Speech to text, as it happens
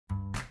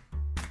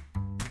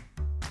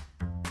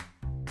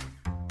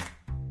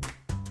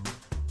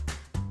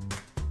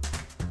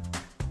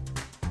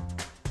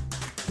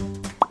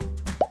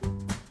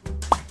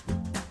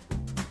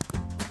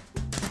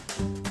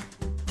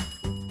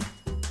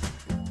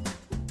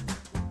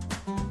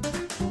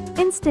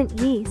Instant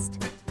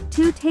yeast,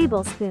 2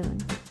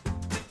 tablespoons.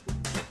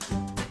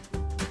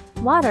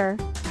 Water,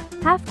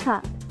 ½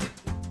 cup.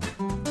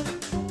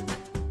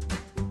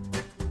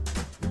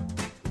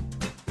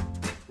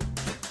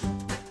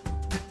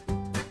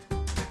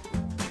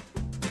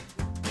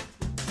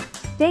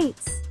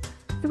 Dates,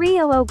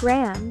 300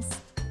 grams.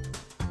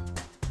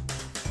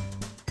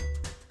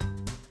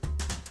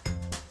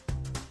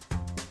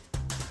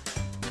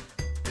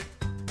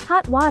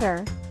 Hot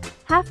water,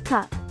 ½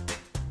 cup.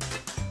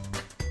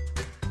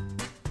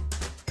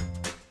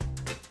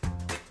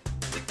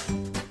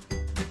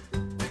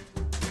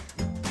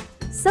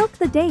 Soak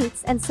the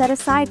dates and set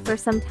aside for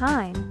some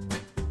time.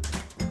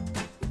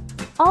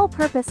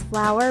 All-purpose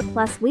flour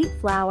plus wheat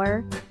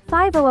flour,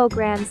 500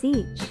 grams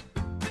each.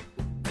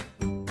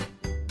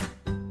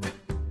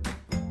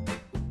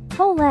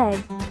 Whole egg,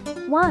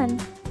 1.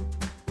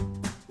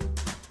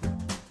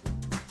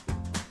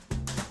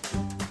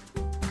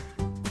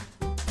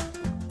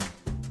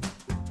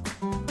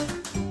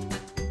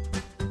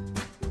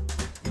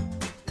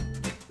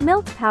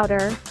 Milk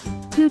powder,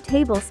 2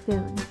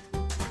 tablespoons.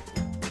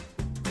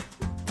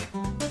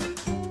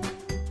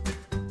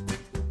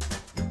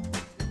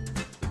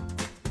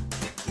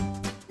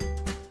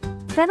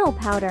 Fennel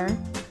powder,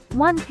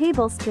 1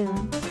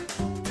 tablespoon.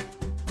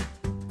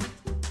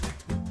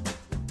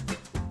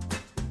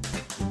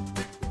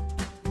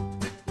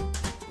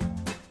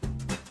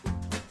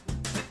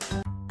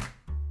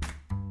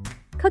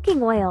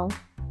 Cooking oil,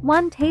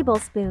 1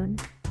 tablespoon.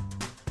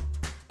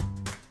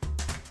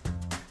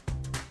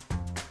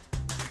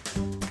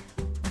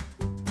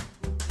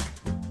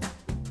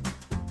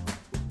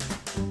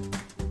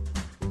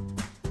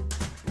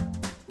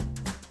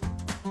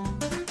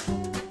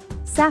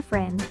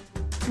 Saffron,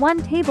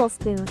 1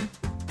 tablespoon.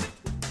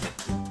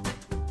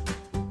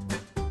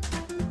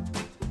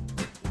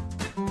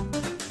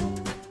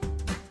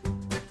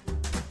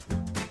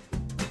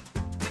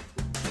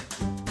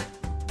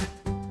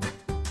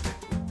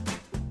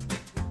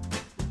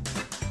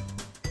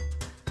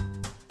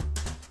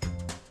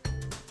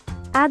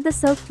 Add the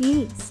soaked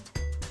yeast.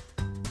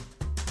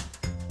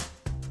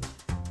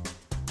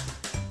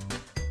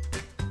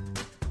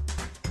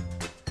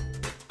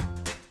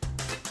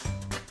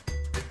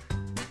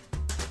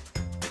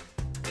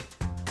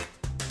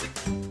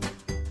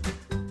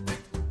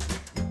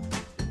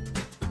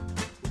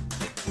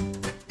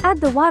 Add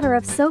the water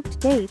of soaked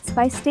dates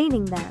by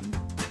staining them.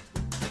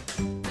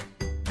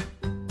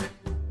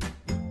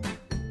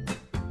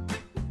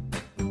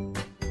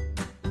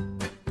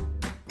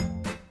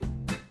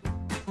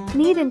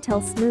 Knead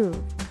until smooth.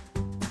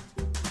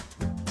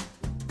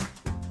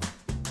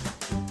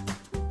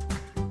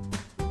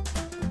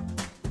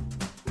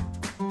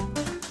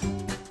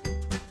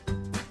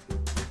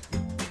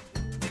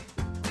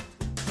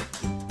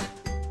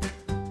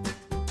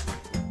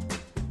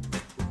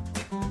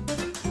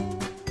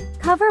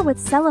 Cover with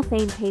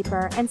cellophane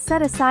paper and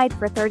set aside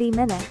for 30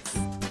 minutes.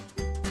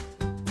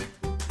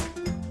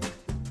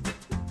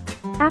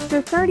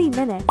 After 30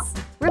 minutes,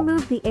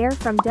 remove the air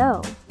from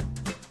dough.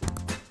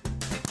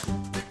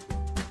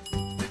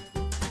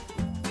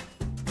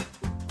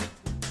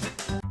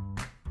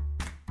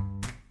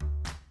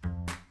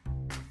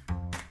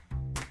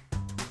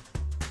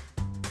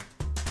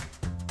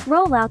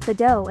 Roll out the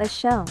dough as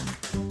shown.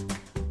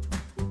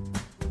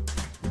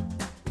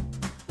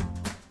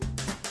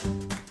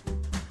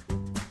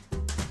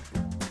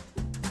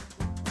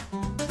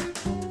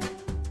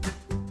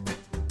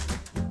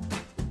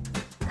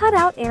 Cut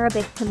out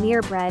Arabic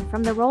Khameer bread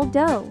from the rolled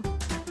dough.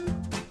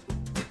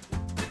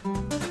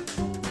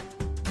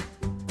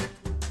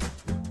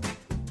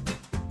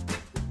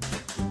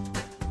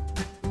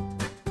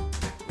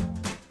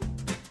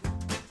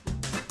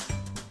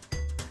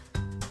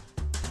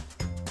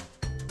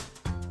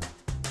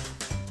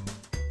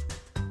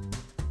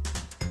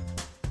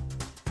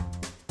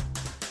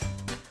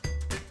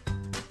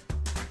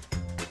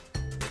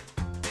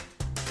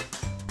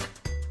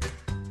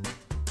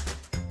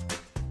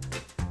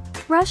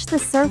 Brush the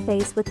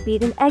surface with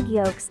beaten egg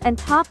yolks and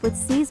top with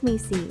sesame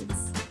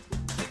seeds.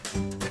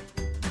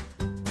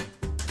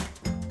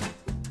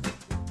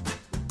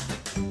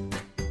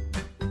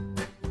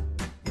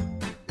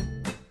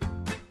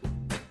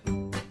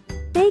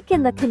 Bake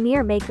in the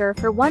Khameer maker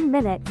for 1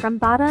 minute from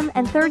bottom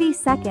and 30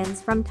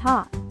 seconds from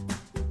top.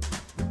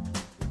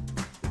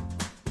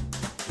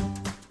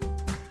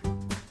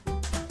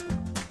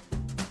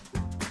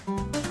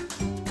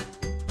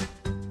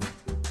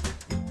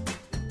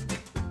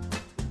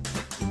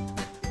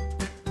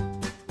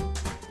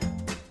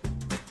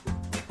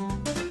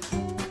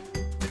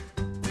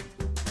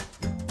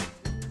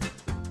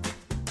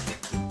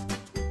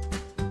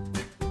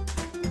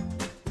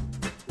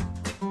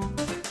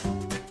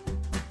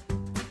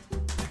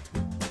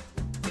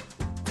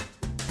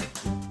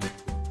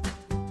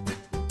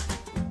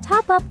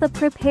 Top up the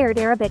prepared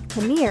Arabic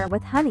Khameer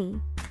with honey.